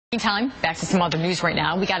Meantime, back to some other news right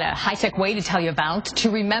now. We got a high-tech way to tell you about to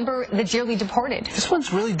remember the dearly departed. This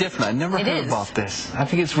one's really different. I never heard about this. I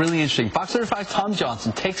think it's really interesting. Fox 35's Tom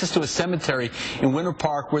Johnson takes us to a cemetery in Winter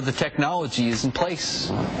Park where the technology is in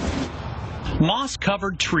place.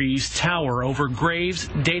 Moss-covered trees tower over graves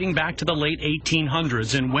dating back to the late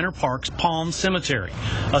 1800s in Winter Park's Palm Cemetery,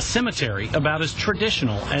 a cemetery about as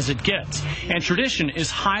traditional as it gets. And tradition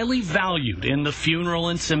is highly valued in the funeral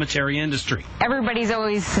and cemetery industry. Everybody's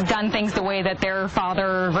always done things the way that their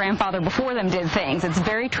father or grandfather before them did things. It's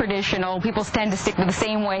very traditional. People tend to stick to the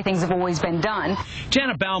same way things have always been done.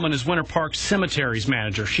 Janet Bauman is Winter Park's cemeteries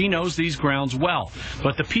manager. She knows these grounds well,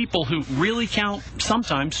 but the people who really count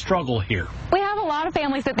sometimes struggle here. We have a lot of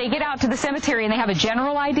families that they get out to the cemetery and they have a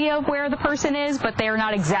general idea of where the person is, but they're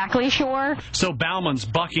not exactly sure. So Bauman's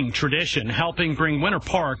bucking tradition, helping bring Winter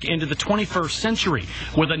Park into the 21st century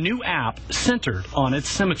with a new app centered on its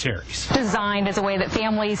cemeteries. Designed as a way that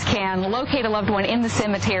families can locate a loved one in the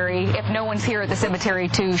cemetery if no one's here at the cemetery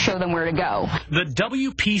to show them where to go. The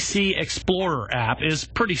WPC Explorer app is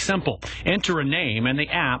pretty simple. Enter a name and the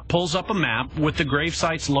app pulls up a map with the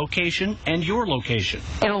gravesite's location and your location.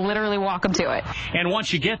 It'll literally walk them to it. And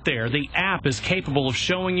once you get there, the app is capable of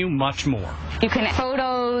showing you much more. You can add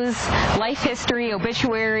photos, life history,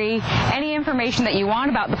 obituary, any information that you want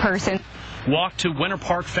about the person. Walk to Winter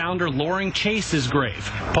Park founder Loring Chase's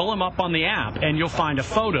grave. Pull him up on the app and you'll find a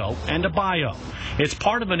photo and a bio. It's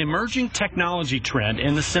part of an emerging technology trend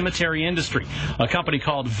in the cemetery industry. A company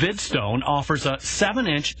called Vidstone offers a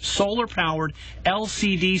 7-inch solar-powered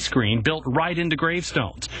LCD screen built right into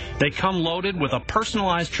gravestones. They come loaded with a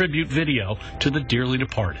personalized tribute video to the dearly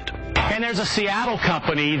departed. And there's a Seattle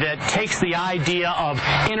company that takes the idea of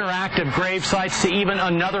interactive grave sites to even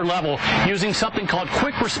another level using something called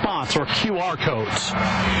quick response or QR codes.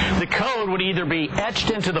 The code would either be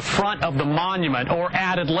etched into the front of the monument or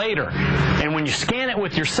added later. And when you scan it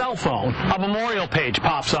with your cell phone, a memorial page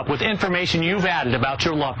pops up with information you've added about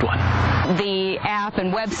your loved one. The app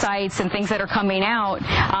and websites and things that are coming out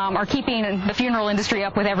are keeping the funeral industry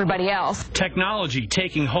up with everybody else. Technology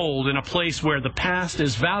taking hold in a place where the past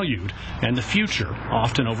is valued and the future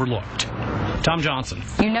often overlooked. Tom Johnson.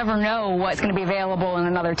 You never know what's going to be available in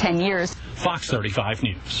another 10 years. Fox 35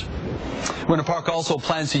 News. Winter Park also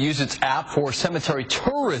plans to use its app for cemetery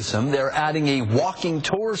tourism. They're adding a walking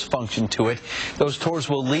tours function to it. Those tours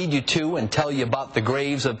will lead you to and tell you about the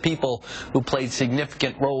graves of people who played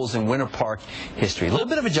significant roles in Winter Park history. A little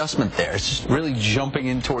bit of adjustment there. It's just really jumping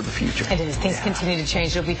in toward the future. It is. Things continue to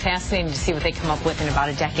change. It'll be fascinating to see what they come up with in about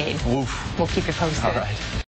a decade. Oof. We'll keep you posted. All right.